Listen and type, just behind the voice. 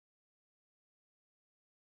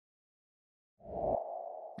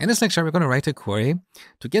In this lecture, we're going to write a query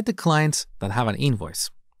to get the clients that have an invoice.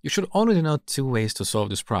 You should already know two ways to solve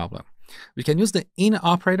this problem. We can use the in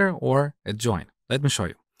operator or a join. Let me show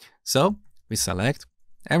you. So we select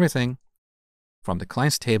everything from the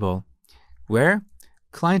clients table where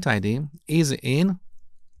client ID is in,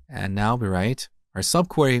 and now we write our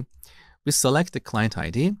subquery. We select the client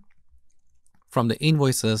ID from the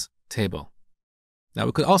invoices table. Now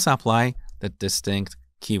we could also apply the distinct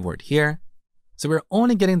keyword here. So we're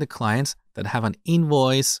only getting the clients that have an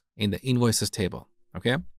invoice in the invoices table,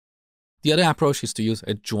 okay? The other approach is to use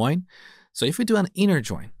a join. So if we do an inner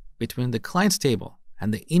join between the clients table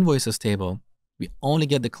and the invoices table, we only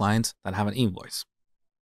get the clients that have an invoice.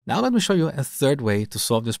 Now let me show you a third way to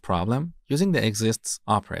solve this problem using the exists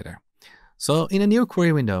operator. So in a new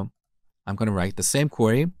query window, I'm going to write the same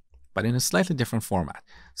query, but in a slightly different format.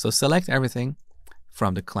 So select everything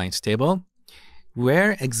from the clients table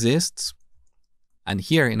where exists, and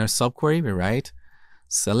here in our subquery, we write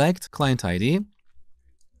select client ID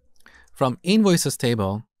from invoices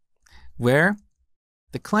table where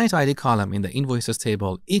the client ID column in the invoices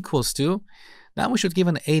table equals to, now we should give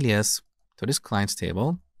an alias to this clients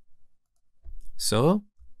table. So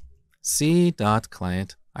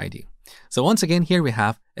c.client ID. So once again, here we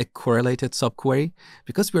have a correlated subquery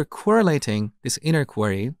because we're correlating this inner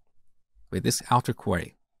query with this outer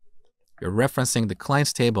query. We're referencing the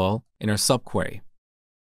clients table in our subquery.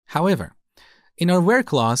 However, in our where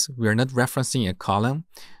clause, we are not referencing a column.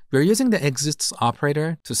 We're using the exists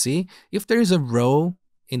operator to see if there is a row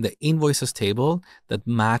in the invoices table that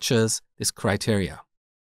matches this criteria.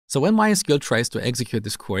 So when MySQL tries to execute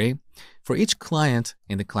this query, for each client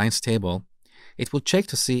in the clients table, it will check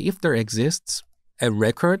to see if there exists a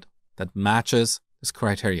record that matches this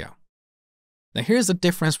criteria. Now here's the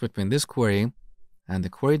difference between this query and the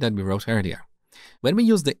query that we wrote earlier. When we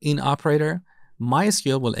use the in operator,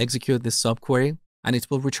 MySQL will execute this subquery and it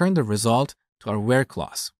will return the result to our where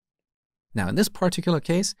clause. Now in this particular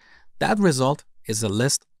case, that result is a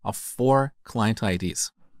list of 4 client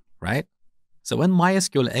IDs, right? So when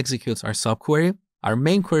MySQL executes our subquery, our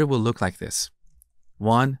main query will look like this.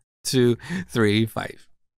 1, 2, 3, 5.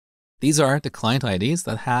 These are the client IDs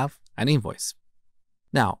that have an invoice.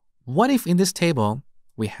 Now, what if in this table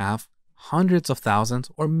we have hundreds of thousands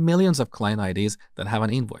or millions of client IDs that have an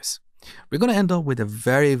invoice? We're going to end up with a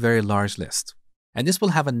very, very large list. And this will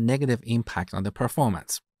have a negative impact on the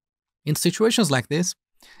performance. In situations like this,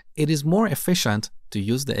 it is more efficient to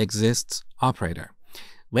use the exists operator.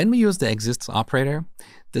 When we use the exists operator,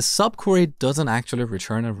 the subquery doesn't actually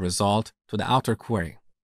return a result to the outer query.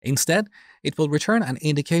 Instead, it will return an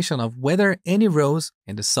indication of whether any rows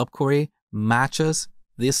in the subquery matches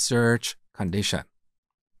this search condition.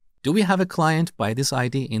 Do we have a client by this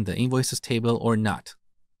ID in the invoices table or not?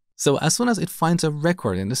 So as soon as it finds a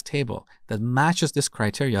record in this table that matches this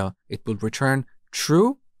criteria, it will return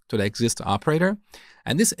true to the exists operator.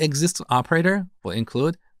 And this exists operator will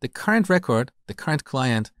include the current record, the current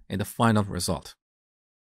client in the final result.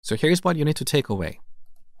 So here's what you need to take away.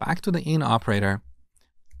 Back to the in operator.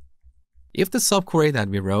 If the subquery that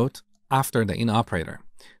we wrote after the in operator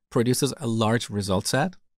produces a large result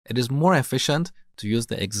set, it is more efficient to use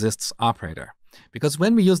the exists operator. Because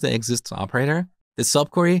when we use the exists operator, the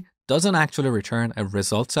subquery doesn't actually return a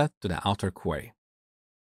result set to the outer query.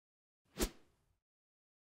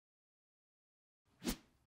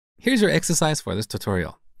 Here's your exercise for this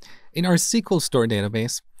tutorial. In our SQL store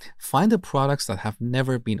database, find the products that have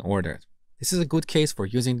never been ordered. This is a good case for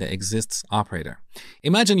using the exists operator.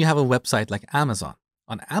 Imagine you have a website like Amazon.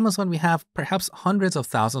 On Amazon, we have perhaps hundreds of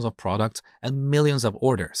thousands of products and millions of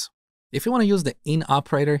orders. If you want to use the in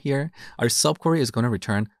operator here, our subquery is going to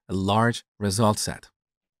return a large result set.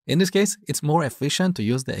 In this case, it's more efficient to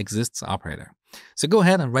use the exists operator. So go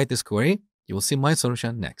ahead and write this query. You will see my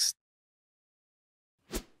solution next.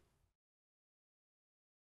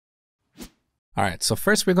 All right, so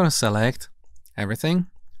first we're going to select everything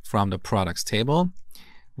from the products table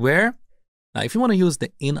where, now if you want to use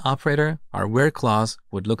the in operator, our where clause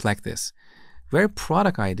would look like this. Where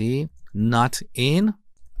product ID not in,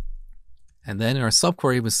 and then in our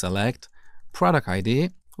subquery we select product ID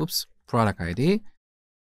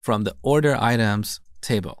from the order items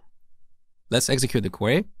table. Let's execute the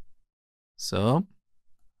query. So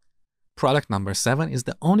product number 7 is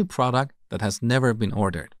the only product that has never been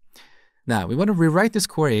ordered. Now we want to rewrite this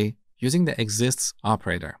query using the exists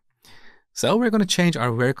operator. So we're going to change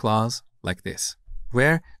our where clause like this,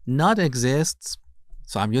 where not exists.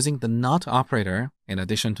 So I'm using the not operator in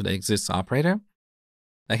addition to the exists operator.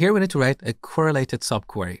 Now here we need to write a correlated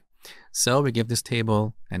subquery. So we give this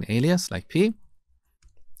table an alias like P,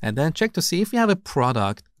 and then check to see if we have a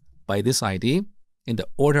product by this ID in the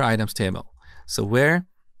order items table. So where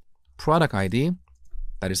product ID,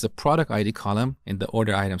 that is the product ID column in the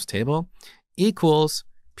order items table, equals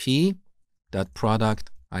p.product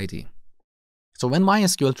ID. So when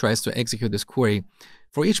MySQL tries to execute this query,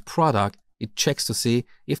 for each product, it checks to see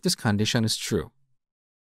if this condition is true.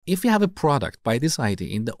 If you have a product by this ID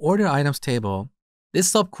in the order items table,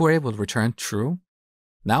 this subquery will return true.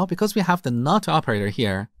 Now, because we have the not operator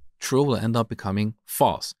here, true will end up becoming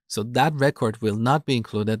false. So that record will not be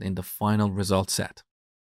included in the final result set.